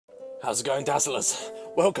How's it going, Dazzlers?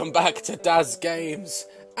 Welcome back to Daz Games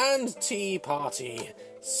and Tea Party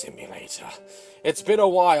Simulator. It's been a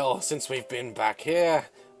while since we've been back here,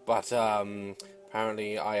 but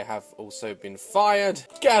apparently I have also been fired.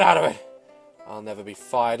 Get out of it! I'll never be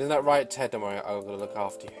fired. Isn't that right, Ted? Don't worry, I'm gonna look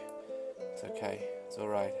after you. It's okay. It's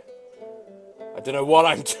alright. I don't know what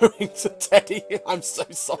I'm doing to Teddy. I'm so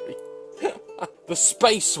sorry. The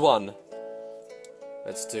space one.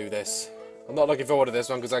 Let's do this. I'm not looking forward to this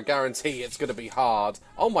one because I guarantee it's going to be hard.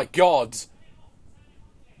 Oh my god!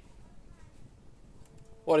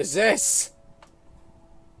 What is this?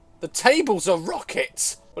 The tables are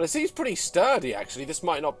rockets! Well, it seems pretty sturdy, actually. This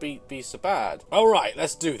might not be so bad. Alright,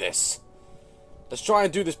 let's do this. Let's try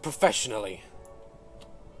and do this professionally.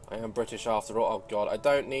 I am British after all. Oh god, I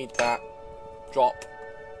don't need that. Drop.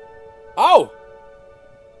 Oh!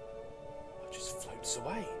 It just floats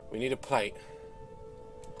away. We need a plate.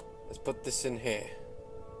 Let's put this in here.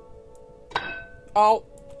 Oh!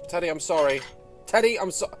 Teddy, I'm sorry. Teddy,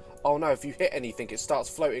 I'm so... Oh no, if you hit anything, it starts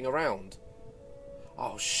floating around.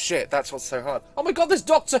 Oh shit, that's what's so hard. Oh my god, there's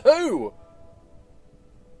Doctor Who!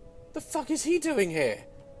 The fuck is he doing here?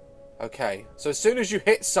 Okay, so as soon as you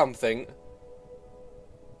hit something,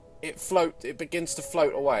 it begins to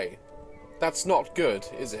float away. That's not good,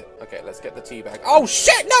 is it? Okay, let's get the tea bag. Oh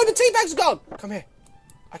shit! No, the tea bag's gone! Come here.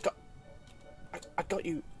 I got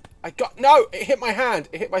you. No! It hit my hand.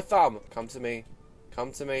 It hit my thumb. Come to me.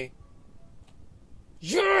 Come to me.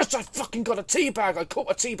 Yes! I fucking got a tea bag. I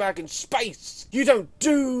caught a tea bag in space. You don't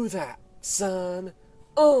do that, son.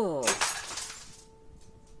 Oh.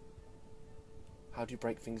 How do you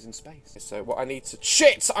break things in space? So what I need to...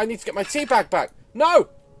 Shit! I need to get my tea bag back. No!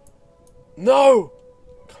 No!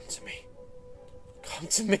 Come to me. Come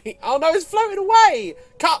to me. Oh no, it's floating away.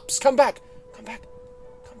 Cups, come back. Come back.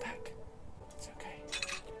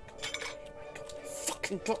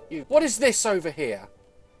 Got you. What is this over here?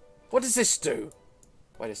 What does this do?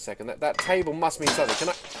 Wait a second. That table must mean something. Can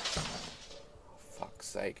I... Oh, fuck's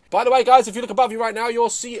sake. By the way, guys, if you look above you right now, you'll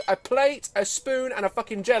see a plate, a spoon, and a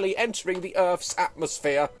fucking jelly entering the Earth's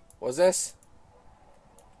atmosphere. What is this?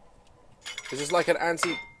 Is this like an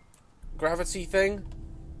anti-gravity thing?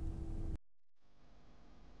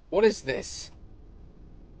 What is this?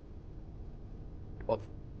 What?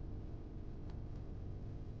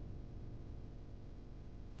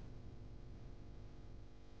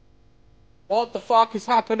 What the fuck is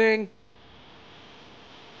happening?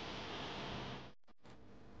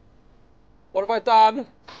 What have I done?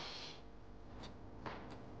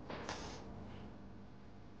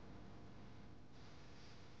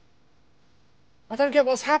 I don't get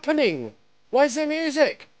what's happening. Why is there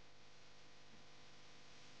music?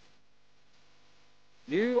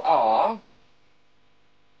 You are...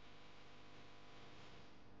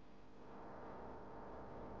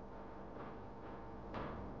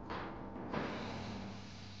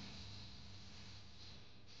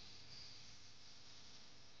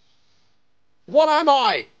 What am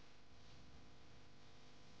I?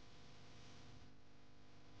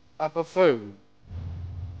 A buffoon.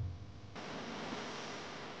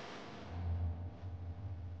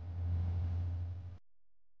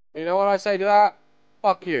 You know what I say to that?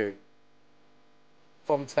 Fuck you.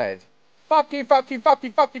 From Ted. Fuck you, fuck you, fuck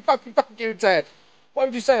you, fuck you, fuck you, fuck you, Ted. Why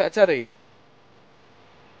would you say that, Teddy?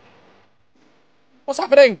 What's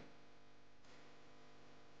happening?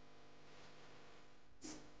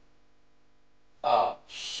 Oh,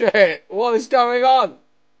 shit. What is going on?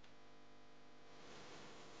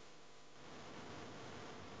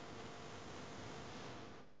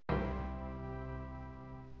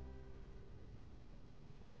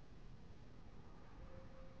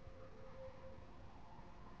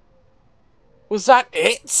 Was that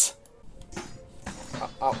it?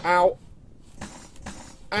 Ow, ow.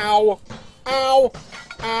 Ow. Ow.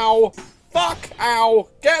 Ow. Fuck. Ow.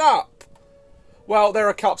 Get up. Well, there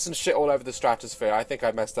are cups and shit all over the stratosphere. I think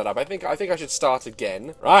I messed that up. I think I should start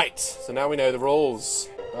again. Right. So now we know the rules.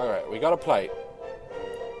 Alright, we got a plate.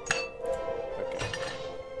 Okay.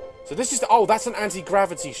 So this is the... Oh, that's an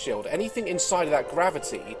anti-gravity shield. Anything inside of that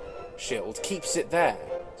gravity shield keeps it there.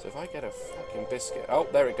 So if I get a fucking biscuit... Oh,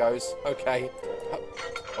 there it goes. Okay.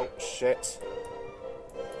 Oh, shit.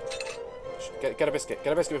 Get a biscuit.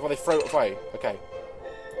 Get a biscuit before they throw it away. Okay.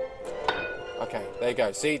 Okay, there you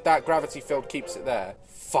go. See, that gravity field keeps it there.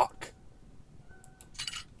 Fuck.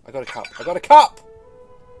 I got a cup. I got a cup!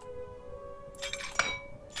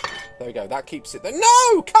 There we go. That keeps it there.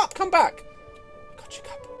 No! Cup, come back! I got your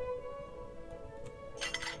cup.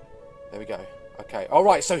 There we go. Okay.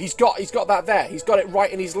 Alright, so he's got that there. He's got it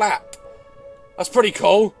right in his lap. That's pretty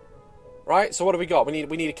cool. Right, so what do we got? We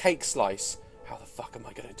need a cake slice. How the fuck am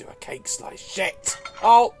I gonna do a cake slice? Shit!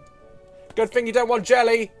 Oh! Good thing you don't want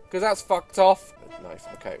jelly, because that's fucked off. Knife.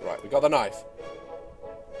 Okay, right, we got the knife.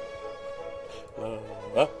 La,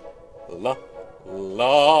 la,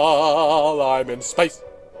 la, I'm in space.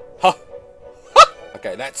 Ha! Ha!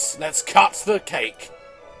 Okay, let's cut the cake.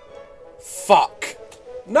 Fuck.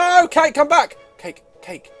 No, cake, come back! Cake,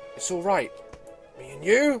 it's alright. Me and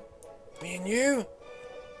you.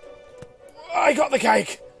 I got the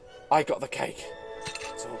cake!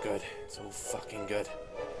 It's all good. It's all fucking good.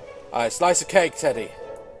 Alright, slice of cake, Teddy.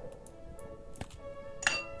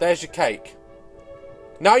 There's your cake.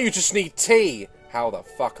 Now you just need tea. How the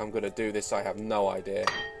fuck I'm gonna do this, I have no idea.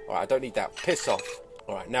 Alright, I don't need that. Piss off.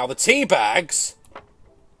 Alright, now the tea bags.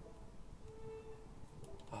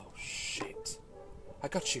 Oh, shit. I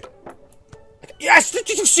got you. Yes! Did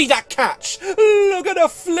you see that catch? Look at the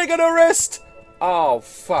flick of the wrist! Oh,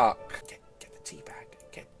 fuck. Get the tea bag.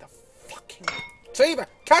 Get the fucking tea bag.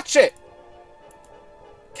 Catch it!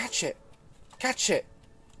 Catch it!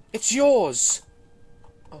 It's yours!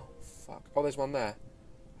 Oh, fuck. Oh, there's one there.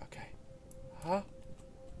 Okay. Huh?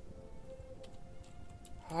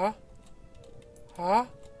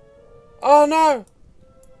 Oh, no!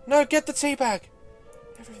 No, get the tea bag!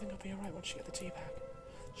 Everything will be alright once you get the tea bag.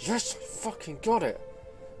 Yes, I fucking got it!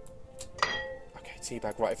 Okay, tea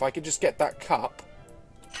bag. Right, if I could just get that cup.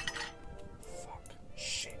 Fuck.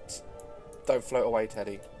 Shit. Don't float away,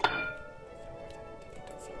 Teddy.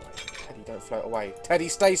 Teddy, don't float away. Teddy,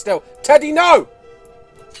 stay still. Teddy, no!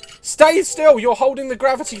 Stay still! You're holding the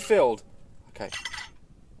gravity field. Okay.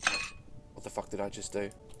 What the fuck did I just do?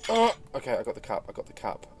 Okay, I got the cup.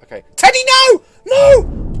 Okay. Teddy, no! No!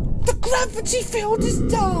 The gravity field is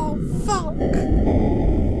down. Fuck.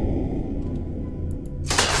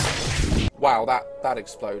 Wow, that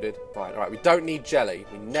exploded. Right, alright, we don't need jelly.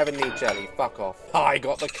 We never need jelly. Fuck off. I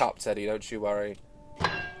got the cup, Teddy, don't you worry.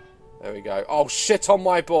 There we go. Oh, shit on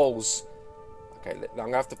my balls. Okay, I'm going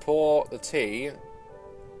to have to pour the tea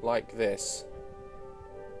like this.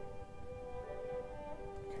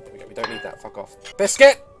 Okay, there we go. We don't need that. Fuck off.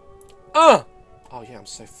 Biscuit! Oh, yeah, I'm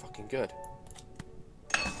so fucking good.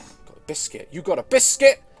 Got a biscuit. You got a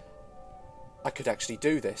biscuit? I could actually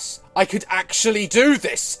do this.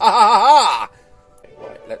 Ha ha ha!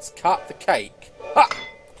 Right, let's cut the cake. Ah!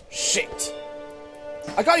 Shit!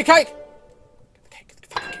 I got your cake! Get the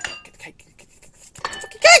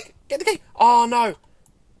cake! Get the cake! Oh no!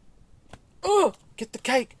 Get the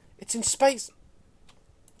cake! It's in space!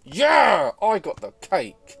 Yeah! I got the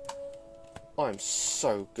cake! I'm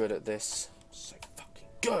so good at this. So fucking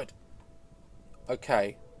good!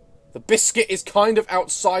 Okay. The biscuit is kind of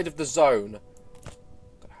outside of the zone.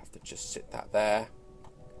 Gonna have to just sit that there.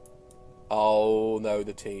 Oh no,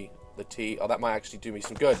 the tea. The tea. Oh, that might actually do me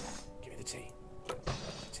some good. Give me the tea. Give me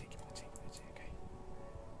the tea.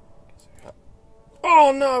 Okay.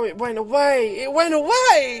 Oh no, it went away!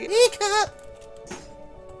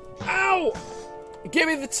 Ow! Give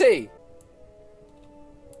me the tea!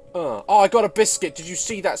 Oh, I got a biscuit. Did you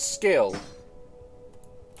see that skill?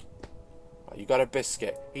 Oh, you got a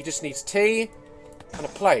biscuit. He just needs tea and a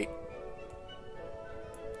plate.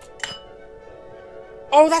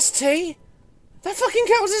 Oh, that's tea? That fucking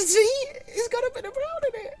counts as tea? It's got a bit of brown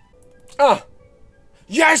in it.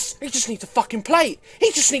 Yes! He just needs a fucking plate.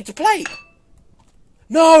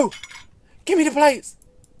 No! Give me the plates.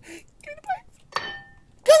 Give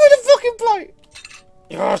me the fucking plate.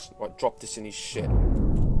 Yes! Right, drop this in his shit.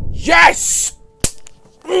 Yes!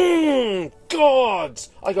 God!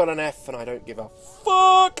 I got an F and I don't give a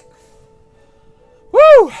fuck!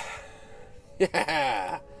 Woo!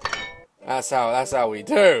 Yeah! That's how we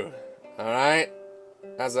do. Alright?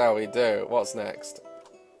 That's how we do. What's next?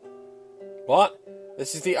 What?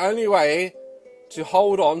 This is the only way to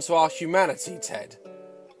hold on to our humanity, Ted.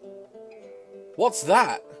 What's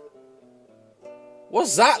that?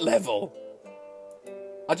 What's that level?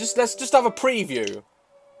 Let's just have a preview.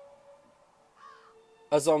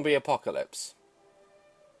 A zombie apocalypse.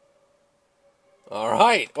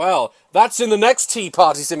 Alright, well, that's in the next Tea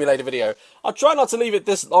Party Simulator video. I'll try not to leave it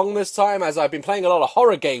this long this time, as I've been playing a lot of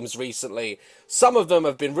horror games recently. Some of them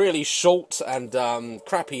have been really short and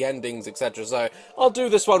crappy endings, etc. So I'll do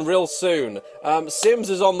this one real soon. Sims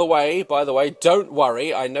is on the way, by the way. Don't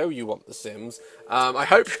worry, I know you want the Sims. I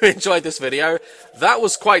hope you enjoyed this video. That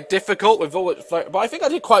was quite difficult with all it, but I think I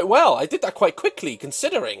did quite well. I did that quite quickly,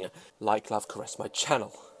 considering. Like, love, caress my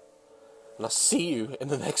channel. And I'll see you in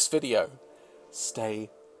the next video. Stay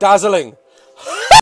dazzling.